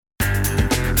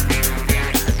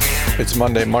It's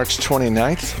Monday, March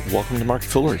 29th. Welcome to Market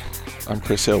Foolery. I'm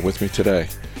Chris Hill. With me today,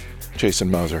 Jason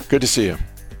Moser. Good to see you.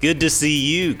 Good to see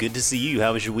you. Good to see you.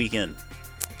 How was your weekend?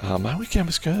 My weekend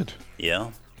was good. Yeah.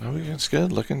 My weekend's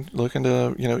good. Looking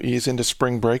to ease into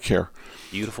spring break here.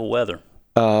 Beautiful weather.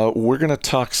 We're going to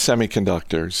talk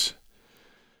semiconductors,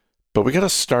 but we got to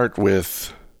start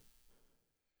with.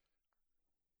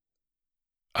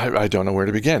 I don't know where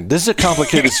to begin. This is a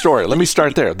complicated story. Let me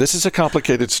start there. This is a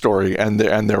complicated story, and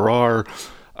there are,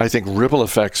 I think, ripple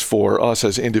effects for us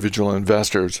as individual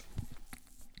investors.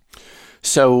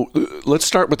 So let's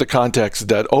start with the context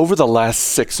that over the last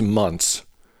 6 months,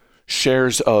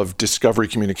 shares of Discovery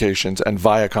Communications and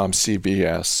Viacom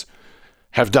CBS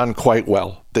have done quite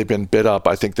well. They've been bid up.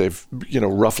 I think they've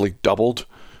roughly doubled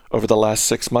over the last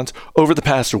 6 months. Over the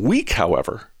past week,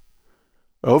 however,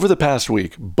 both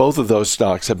of those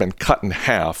stocks have been cut in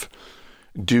half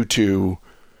due to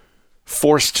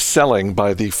forced selling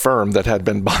by the firm that had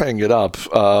been buying it up.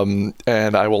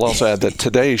 And I will also add that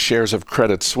today shares of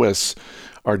Credit Suisse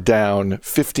are down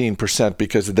 15%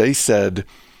 because they said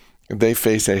they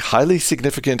face a highly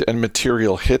significant and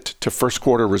material hit to first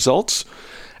quarter results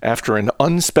after an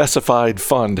unspecified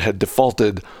fund had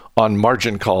defaulted on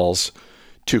margin calls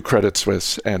to Credit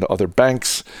Suisse and other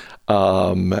banks.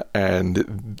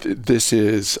 This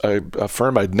is a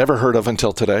firm I'd never heard of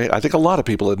until today. I think a lot of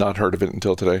people had not heard of it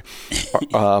until today.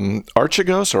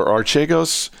 Archegos?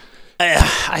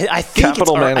 I think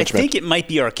Capital Management. I think it might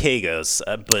be Archegos.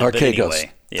 But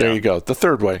anyway, There you go. The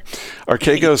third way.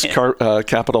 Archegos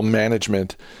Capital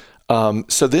Management.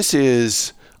 So this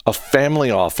is a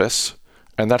family office,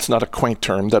 and that's not a quaint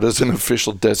term. That is an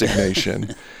official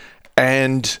designation.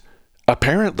 And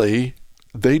apparently,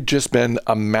 they'd just been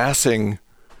amassing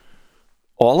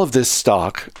all of this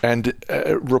stock and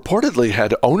reportedly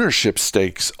had ownership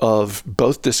stakes of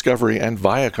both Discovery and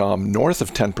Viacom north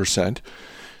of 10%.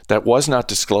 That was not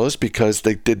disclosed because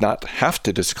they did not have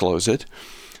to disclose it.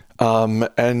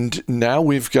 And now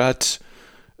we've got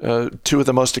two of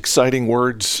the most exciting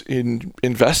words in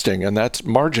investing, and that's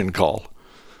margin call.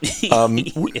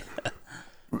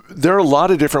 There are a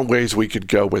lot of different ways we could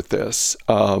go with this.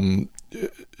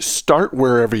 Start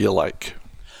wherever you like.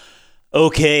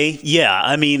 Okay, yeah.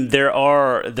 I mean, there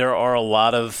are a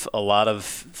lot of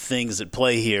things at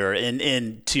play here,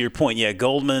 and to your point, yeah,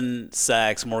 Goldman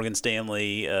Sachs, Morgan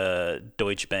Stanley,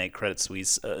 Deutsche Bank, Credit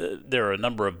Suisse. There are a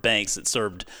number of banks that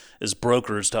served as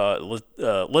brokers.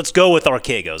 Let's go with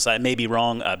Archegos. I may be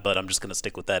wrong, but I'm just going to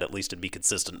stick with that at least and be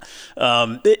consistent.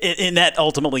 And that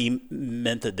ultimately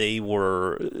meant that they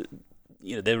were.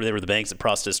 They were the banks that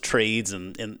processed trades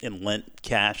and lent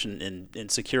cash and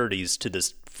securities to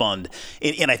this fund.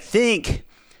 And I think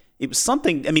it was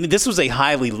something. I mean, this was a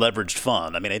highly leveraged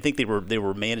fund. I mean, I think they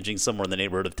were managing somewhere in the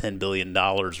neighborhood of $10 billion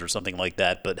or something like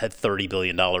that, but had $30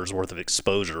 billion worth of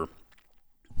exposure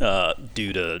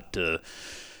due to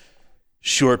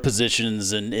short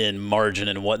positions and margin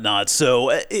and whatnot.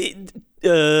 So.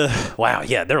 Wow,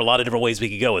 yeah, there are a lot of different ways we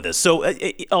could go with this. So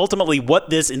ultimately,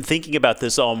 in thinking about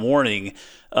this all morning,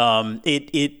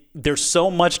 there's so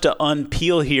much to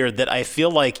unpeel here that I feel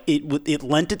like it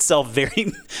lent itself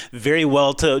very, very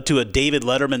well to a David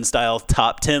Letterman style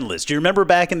top 10 list. Do you remember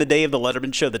back in the day of the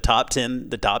Letterman show, the top 10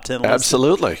 list?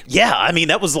 Absolutely. Yeah, I mean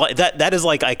that was like that is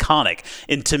like iconic.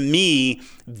 And to me,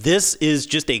 this is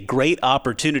just a great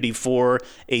opportunity for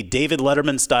a David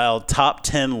Letterman style top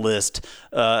 10 list.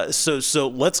 So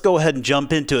let's go ahead and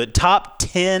jump into it. Top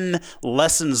 10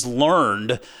 lessons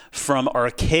learned from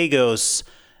Archegos.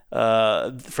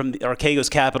 From Archegos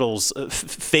Capital's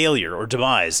failure or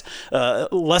demise.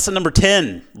 Lesson number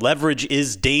 10, leverage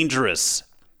is dangerous.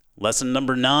 Lesson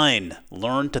number 9,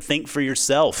 learn to think for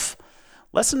yourself.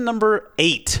 Lesson number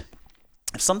 8,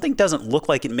 if something doesn't look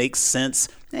like it makes sense,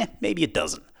 maybe it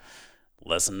doesn't.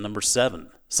 Lesson number 7,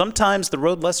 sometimes the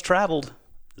road less traveled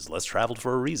is less traveled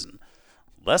for a reason.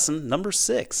 Lesson number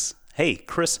 6, hey,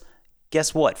 Chris,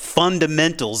 guess what?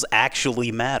 Fundamentals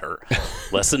actually matter.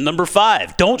 Lesson number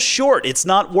 5, don't short. It's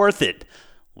not worth it.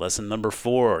 Lesson number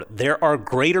 4, there are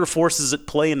greater forces at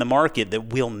play in the market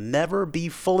that we'll never be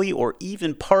fully or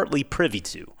even partly privy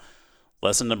to.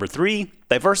 Lesson number 3,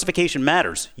 diversification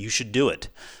matters. You should do it.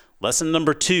 Lesson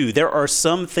number 2, there are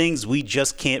some things we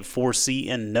just can't foresee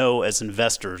and know as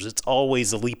investors. It's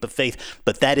always a leap of faith,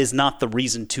 but that is not the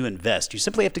reason to invest. You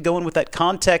simply have to go in with that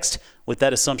context, with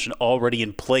that assumption already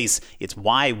in place. It's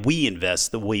why we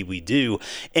invest the way we do.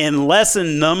 And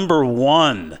lesson number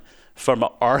 1 from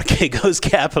Archegos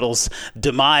Capital's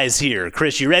demise here.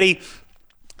 Chris, you ready?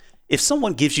 If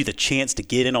someone gives you the chance to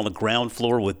get in on the ground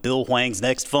floor with Bill Hwang's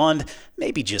next fund,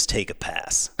 maybe just take a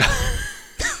pass.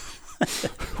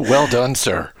 Well done,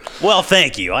 sir. Well,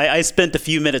 thank you. I spent a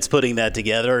few minutes putting that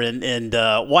together, and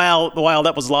while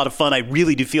that was a lot of fun, I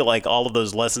really do feel like all of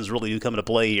those lessons really do come into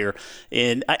play here.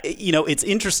 And it's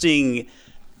interesting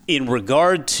in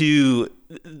regard to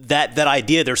that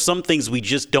idea. There's some things we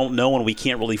just don't know and we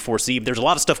can't really foresee. There's a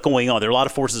lot of stuff going on. There are a lot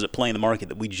of forces at play in the market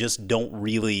that we just don't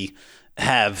really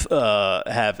have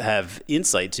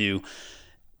insight to.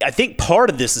 I think part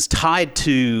of this is tied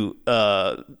to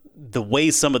the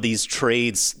way some of these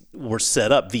trades were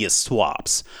set up via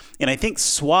swaps. And I think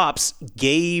swaps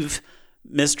gave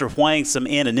Mr. Huang some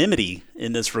anonymity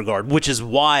in this regard, which is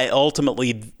why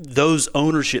ultimately those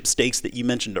ownership stakes that you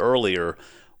mentioned earlier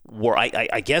were,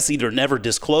 I guess, either never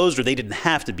disclosed or they didn't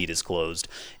have to be disclosed.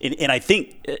 And I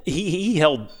think he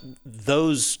held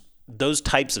those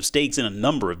types of stakes in a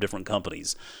number of different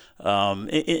companies.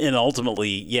 And ultimately,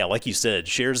 yeah, like you said,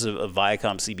 shares of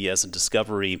Viacom, CBS, and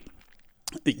Discovery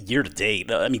year to date.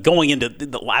 I mean, going into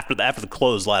after the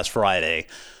close last Friday,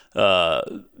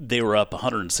 they were up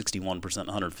 161%,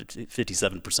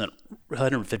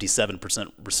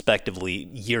 157% respectively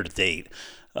year to date.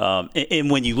 And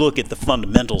when you look at the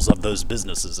fundamentals of those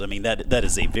businesses, I mean, that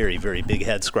is a very, very big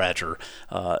head scratcher.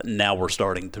 Now we're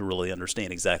starting to really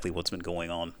understand exactly what's been going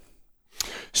on.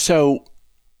 So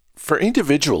for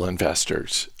individual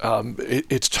investors,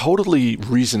 it's totally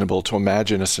reasonable to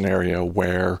imagine a scenario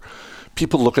where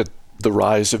people look at the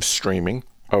rise of streaming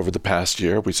over the past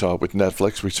year. We saw it with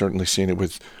Netflix. We've certainly seen it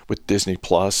with Disney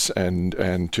Plus and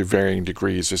to varying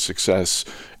degrees of success,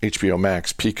 HBO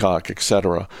Max, Peacock,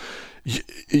 etc.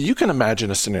 You can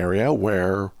imagine a scenario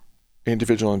where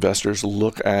individual investors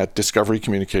look at Discovery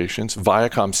Communications,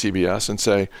 Viacom, CBS, and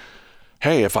say,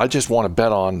 hey, if I just want to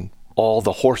bet on all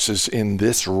the horses in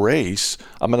this race,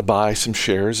 I'm going to buy some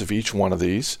shares of each one of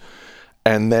these.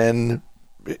 And then,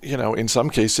 in some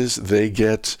cases, they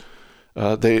get,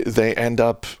 they end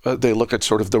up, they look at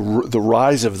sort of the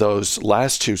rise of those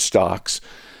last two stocks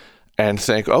and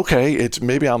think, okay, it's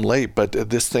maybe I'm late, but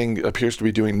this thing appears to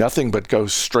be doing nothing but go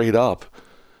straight up.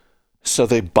 So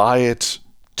they buy it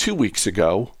 2 weeks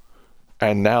ago,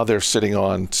 and now they're sitting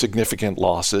on significant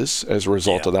losses as a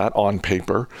result of that on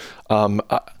paper.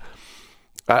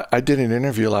 I did an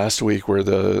interview last week where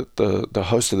the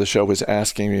host of the show was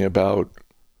asking me about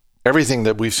everything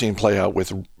that we've seen play out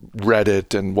with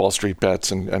Reddit and Wall Street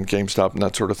Bets and GameStop and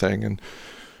that sort of thing. And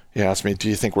he asked me, do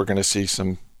you think we're going to see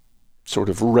some sort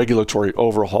of regulatory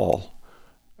overhaul?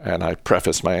 And I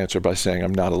prefaced my answer by saying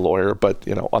I'm not a lawyer, but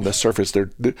on the surface,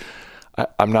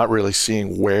 I'm not really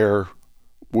seeing where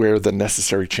the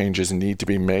necessary changes need to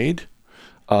be made.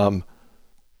 I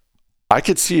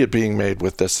could see it being made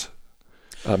with this.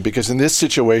 Because in this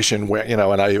situation, where and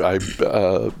I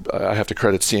have to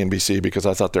credit CNBC because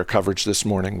I thought their coverage this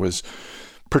morning was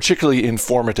particularly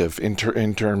informative in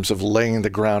terms of laying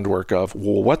the groundwork of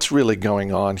what's really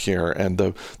going on here, and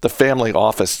the family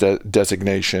office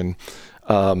designation.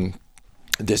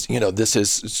 This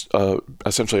is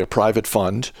essentially a private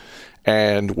fund,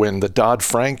 and when the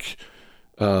Dodd-Frank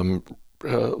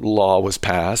law was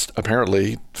passed,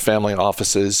 apparently family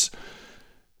offices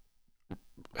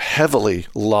heavily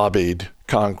lobbied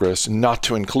Congress not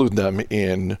to include them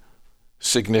in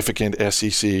significant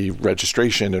SEC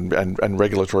registration and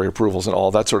regulatory approvals and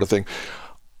all that sort of thing.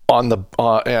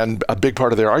 And a big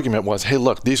part of their argument was, hey,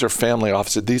 look, these are family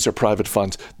offices, these are private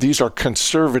funds, these are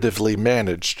conservatively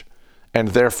managed, and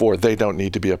therefore they don't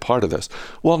need to be a part of this.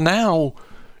 Well, now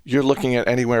you're looking at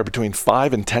anywhere between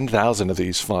 5,000 and 10,000 of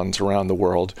these funds around the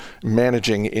world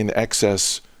managing in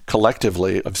excess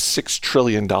collectively of $6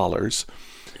 trillion.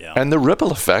 Yeah. And the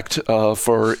ripple effect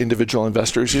for individual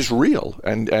investors is real.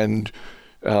 And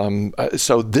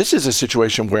so this is a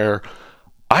situation where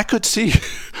I could see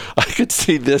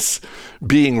this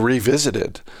being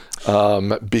revisited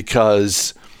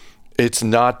because it's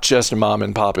not just mom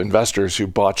and pop investors who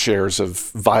bought shares of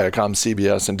Viacom,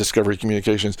 CBS, and Discovery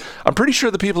Communications. I'm pretty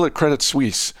sure the people at Credit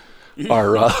Suisse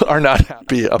are not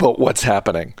happy about what's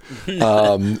happening.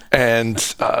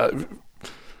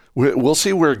 We'll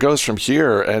see where it goes from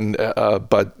here,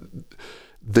 but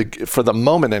for the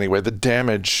moment anyway, the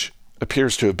damage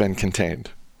appears to have been contained.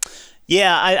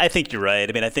 Yeah, I think you're right.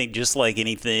 I mean, I think just like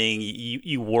anything,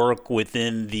 you work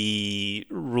within the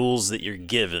rules that you're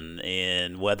given,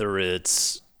 and whether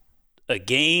it's a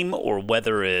game or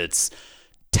whether it's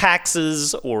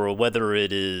taxes or whether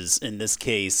it is, in this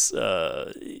case,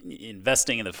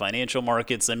 investing in the financial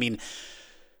markets. I mean,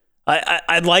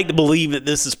 I'd like to believe that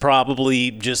this is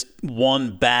probably just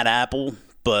one bad apple,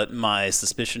 but my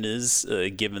suspicion is,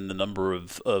 given the number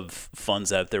of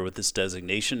funds out there with this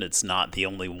designation, it's not the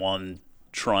only one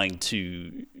trying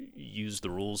to use the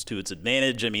rules to its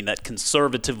advantage. I mean, that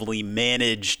conservatively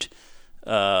managed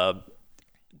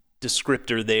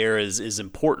descriptor there is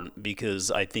important, because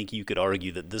I think you could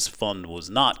argue that this fund was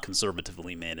not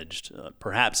conservatively managed.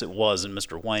 Perhaps it was in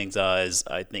Mr. Huang's eyes.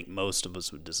 I think most of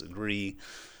us would disagree.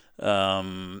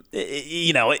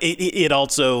 It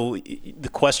also, the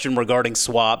question regarding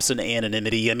swaps and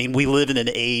anonymity. I mean, we live in an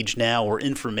age now where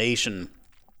information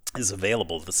is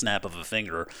available at the snap of a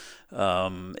finger.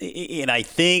 And I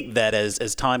think that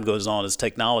as time goes on, as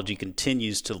technology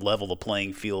continues to level the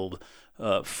playing field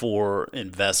for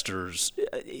investors,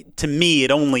 to me,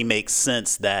 it only makes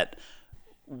sense that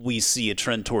we see a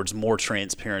trend towards more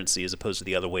transparency as opposed to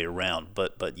the other way around.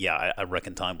 But yeah, I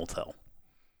reckon time will tell.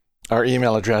 Our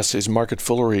email address is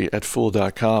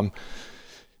marketfoolery@fool.com.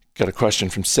 Got a question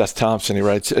from Seth Thompson. He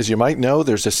writes, as you might know,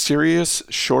 there's a serious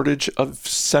shortage of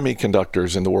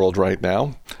semiconductors in the world right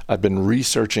now. I've been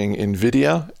researching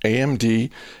NVIDIA,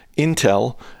 AMD,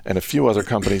 Intel, and a few other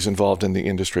companies involved in the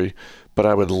industry, but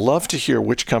I would love to hear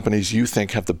which companies you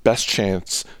think have the best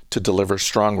chance to deliver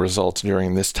strong results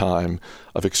during this time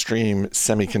of extreme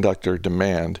semiconductor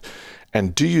demand.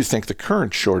 And do you think the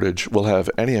current shortage will have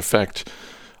any effect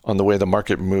on the way the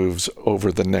market moves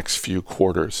over the next few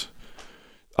quarters?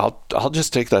 I'll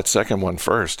just take that second one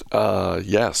first.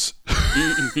 Yes.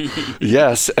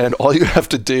 Yes, and all you have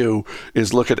to do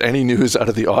is look at any news out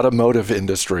of the automotive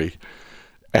industry,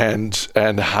 and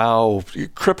how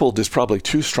crippled is probably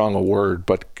too strong a word,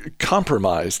 but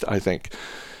compromised, I think,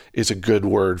 is a good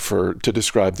word to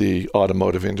describe the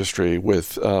automotive industry,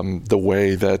 with the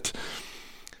way that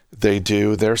they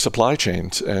do their supply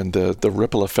chains, and the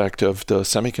ripple effect of the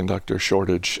semiconductor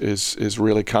shortage is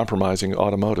really compromising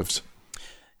automotives.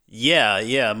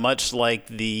 Yeah, much like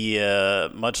the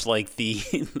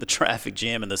the traffic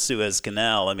jam in the Suez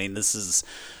Canal. I mean, this is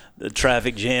the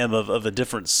traffic jam of a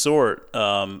different sort,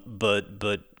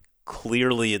 but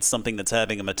clearly it's something that's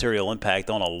having a material impact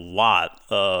on a lot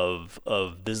of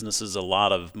businesses, a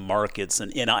lot of markets,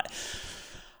 and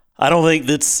I don't think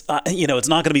that's it's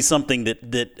not going to be something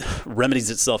that remedies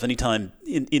itself anytime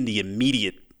in the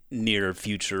immediate near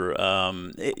future.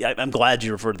 I'm glad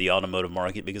you referred to the automotive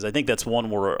market, because I think that's one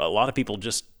where a lot of people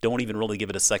just don't even really give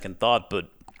it a second thought. But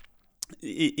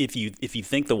if you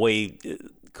think the way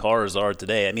cars are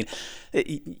today, I mean,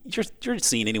 you're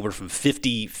seeing anywhere from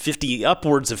 50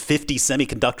 upwards of 50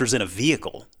 semiconductors in a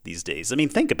vehicle these days. I mean,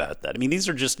 think about that. I mean, these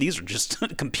are just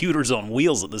computers on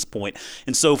wheels at this point.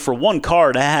 And so for one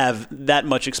car to have that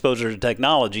much exposure to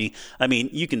technology, I mean,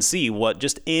 you can see what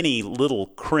just any little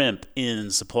crimp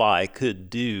in supply could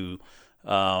do.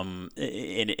 And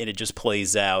it just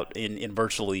plays out in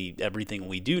virtually everything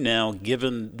we do now,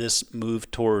 given this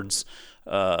move towards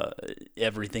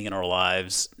everything in our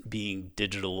lives being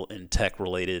digital and tech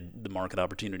related, the market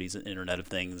opportunities and Internet of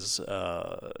Things,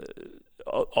 all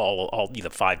the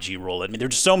 5G roll. I mean,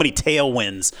 there's just so many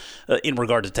tailwinds in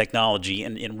regard to technology,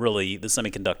 and really the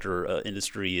semiconductor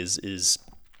industry is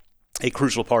a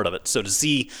crucial part of it. So to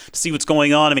see what's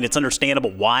going on, I mean, it's understandable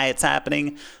why it's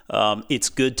happening. It's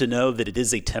good to know that it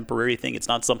is a temporary thing. It's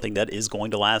not something that is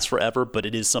going to last forever, but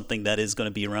it is something that is going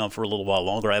to be around for a little while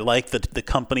longer. I like the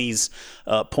companies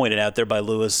pointed out there by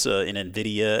Lewis in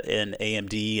NVIDIA and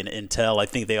AMD and Intel. I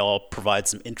think they all provide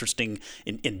some interesting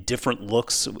and different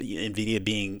looks. NVIDIA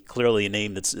being clearly a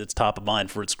name that's top of mind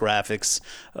for its graphics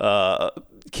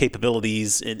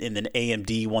capabilities, and then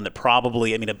AMD, one that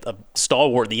probably, I mean, a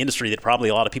stalwart in the industry that probably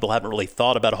a lot of people haven't really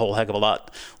thought about a whole heck of a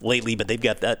lot lately, but they've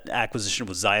got that acquisition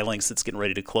with Xilinx that's getting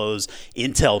ready to close.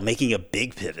 Intel making a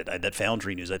big pivot. That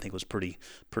Foundry news I think was pretty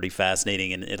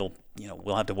fascinating, and it'll,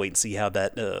 we'll have to wait and see how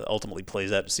that ultimately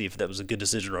plays out to see if that was a good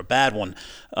decision or a bad one.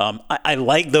 I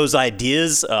like those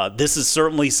ideas. This is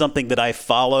certainly something that I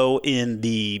follow in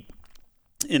the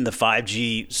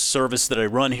 5G service that I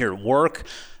run here at work.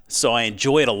 So I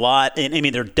enjoy it a lot. And I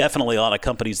mean, there are definitely a lot of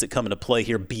companies that come into play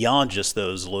here beyond just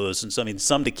those, Lewis. And so, I mean,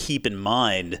 some to keep in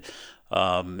mind,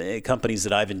 companies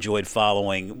that I've enjoyed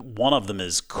following. One of them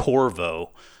is Qorvo.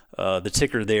 The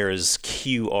ticker there is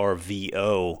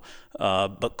QRVO.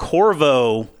 But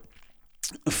Qorvo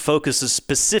focuses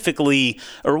specifically,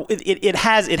 or it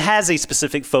has a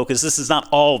specific focus. This is not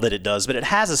all that it does, but it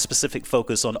has a specific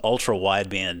focus on ultra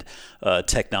wideband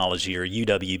technology, or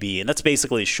UWB, and that's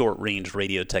basically short range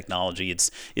radio technology.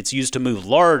 It's used to move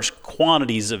large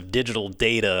quantities of digital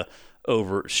data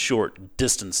over short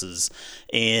distances.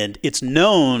 And it's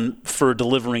known for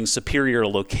delivering superior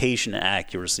location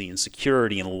accuracy and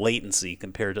security and latency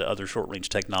compared to other short-range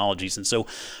technologies. And so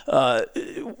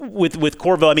with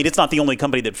Qorvo, I mean, it's not the only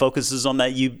company that focuses on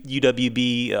that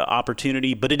UWB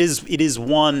opportunity, but it is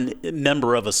one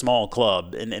member of a small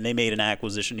club. And they made an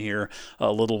acquisition here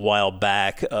a little while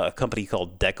back, a company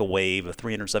called Decawave, a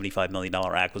 $375 million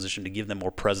acquisition to give them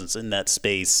more presence in that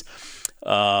space.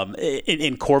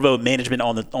 In Qorvo management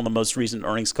on the most recent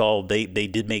earnings call, they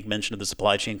did make mention of the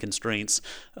supply chain constraints.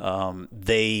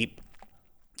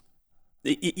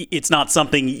 It's not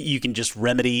something you can just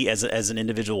remedy as an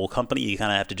individual company. You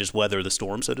kind of have to just weather the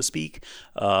storm, so to speak.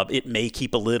 It may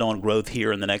keep a lid on growth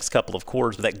here in the next couple of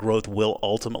quarters, but that growth will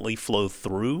ultimately flow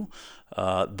through.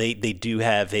 They do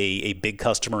have a big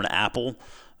customer in Apple.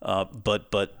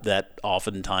 But that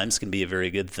oftentimes can be a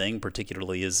very good thing,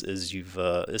 particularly as you've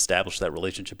established that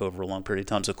relationship over a long period of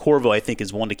time. So Qorvo, I think,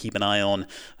 is one to keep an eye on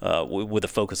with a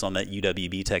focus on that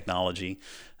UWB technology.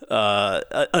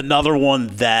 Another one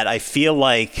that I feel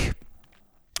like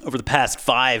over the past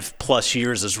 5+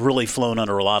 years has really flown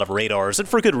under a lot of radars, and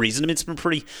for good reason. I mean, it's been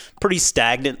pretty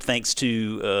stagnant thanks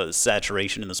to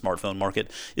saturation in the smartphone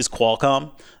market, is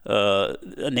Qualcomm.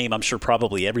 A name I'm sure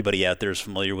probably everybody out there is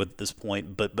familiar with at this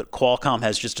point, but Qualcomm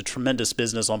has just a tremendous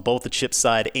business on both the chip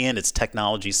side and its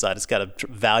technology side. It's got a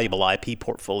valuable IP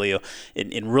portfolio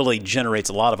and really generates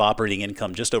a lot of operating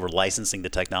income just over licensing the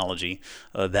technology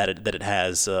that it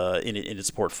has in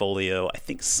its portfolio. I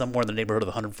think somewhere in the neighborhood of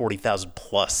 140,000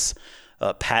 plus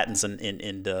patents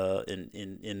in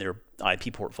their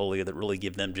IP portfolio that really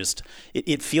give them just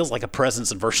it feels like a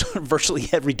presence in virtually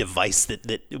every device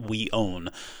that we own.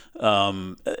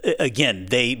 Again,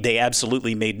 they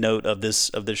absolutely made note of this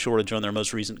shortage on their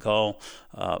most recent call.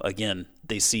 Again,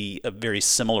 they see a very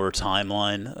similar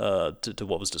timeline to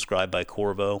what was described by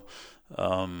Qorvo.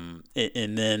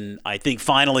 And then I think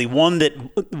finally one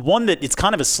that it's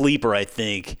kind of a sleeper, I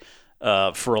think.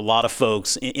 For a lot of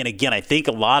folks, and again, I think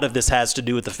a lot of this has to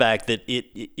do with the fact that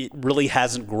it really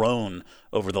hasn't grown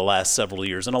over the last several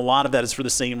years, and a lot of that is for the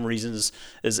same reasons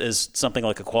as something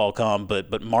like a Qualcomm,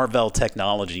 but Marvell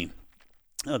Technology.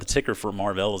 The ticker for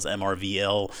Marvell is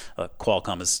MRVL.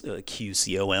 Qualcomm is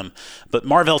QCOM. But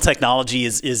Marvell Technology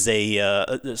is a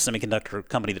semiconductor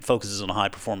company that focuses on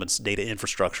high-performance data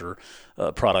infrastructure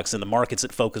products. And the markets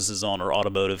it focuses on are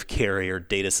automotive, carrier,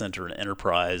 data center, and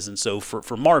enterprise. And so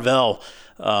for Marvell,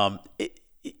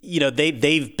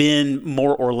 they've been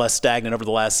more or less stagnant over the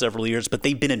last several years, but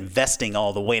they've been investing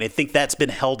all the way. And I think that's been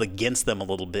held against them a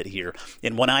little bit here.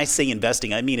 And when I say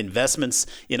investing, I mean investments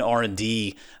in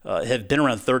R&D have been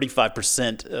around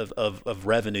 35% of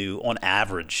revenue on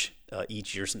average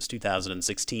each year since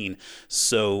 2016.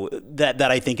 So that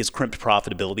I think has crimped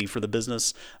profitability for the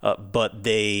business. But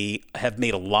they have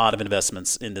made a lot of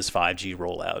investments in this 5G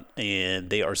rollout, and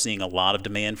they are seeing a lot of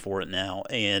demand for it now.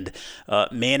 And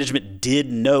management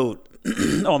did note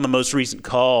on the most recent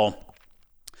call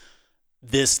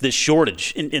this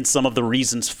shortage in some of the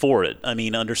reasons for it. I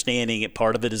mean, understanding it,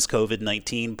 part of it is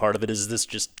COVID-19, part of it is this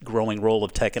just growing role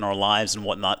of tech in our lives and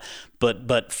whatnot.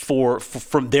 But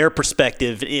from their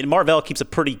perspective, and Marvell keeps a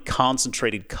pretty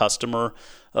concentrated customer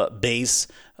base,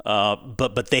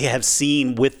 but they have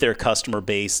seen with their customer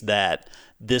base that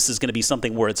this is going to be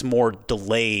something where it's more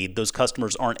delayed. Those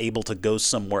customers aren't able to go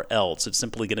somewhere else. It's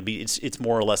simply going to be, it's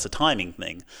more or less a timing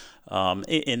thing.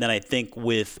 And then I think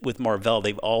with Marvell,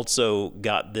 they've also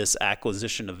got this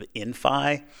acquisition of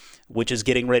Inphi, which is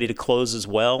getting ready to close as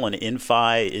well. And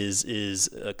Inphi is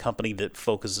a company that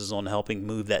focuses on helping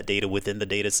move that data within the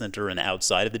data center and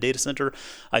outside of the data center.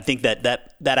 I think that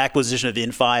acquisition of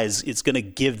Inphi it's going to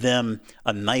give them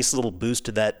a nice little boost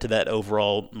to that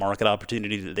overall market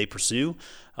opportunity that they pursue.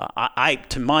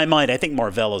 To my mind, I think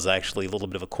Marvell is actually a little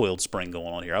bit of a coiled spring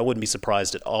going on here. I wouldn't be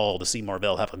surprised at all to see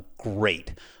Marvell have a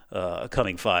great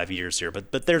coming 5 years here.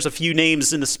 But there's a few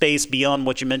names in the space beyond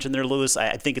what you mentioned there, Louis.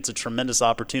 I think it's a tremendous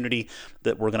opportunity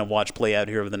that we're going to watch play out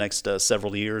here over the next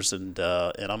several years, and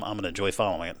I'm going to enjoy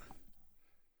following it.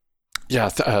 Yeah,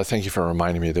 thank you for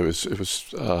reminding me. That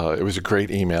it was a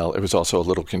great email. It was also a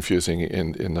little confusing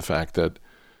in the fact that,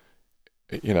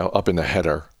 up in the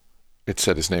header, it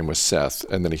said his name was Seth,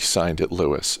 and then he signed it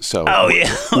Louis. So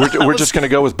we're just going to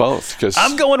go with both. Cause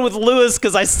I'm going with Louis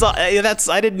because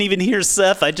I didn't even hear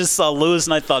Seth. I just saw Louis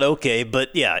and I thought, okay,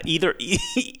 but yeah,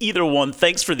 either one.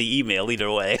 Thanks for the email.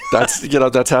 Either way,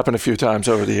 that's happened a few times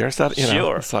over the years.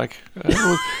 Sure. It's like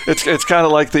it's kind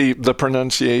of like the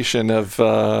pronunciation of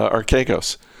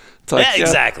Archegos. It's like,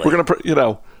 exactly. We're going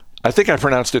to I think I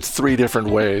pronounced it 3 different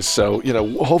ways, so,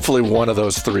 hopefully one of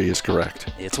those 3 is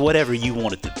correct. It's whatever you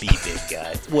want it to be, big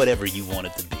guy. It's whatever you want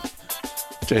it to be.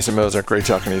 Jason Moser, great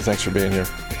talking to you. Thanks for being here.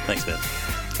 Thanks, Ben.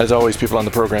 As always, people on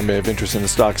the program may have interest in the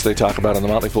stocks they talk about, and the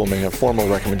Motley Fool may have formal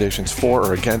recommendations for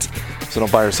or against, so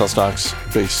don't buy or sell stocks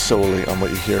based solely on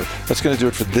what you hear. That's going to do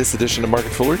it for this edition of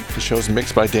Market Foolery. The show is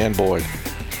mixed by Dan Boyd.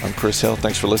 I'm Chris Hill.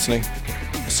 Thanks for listening.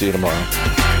 See you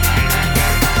tomorrow.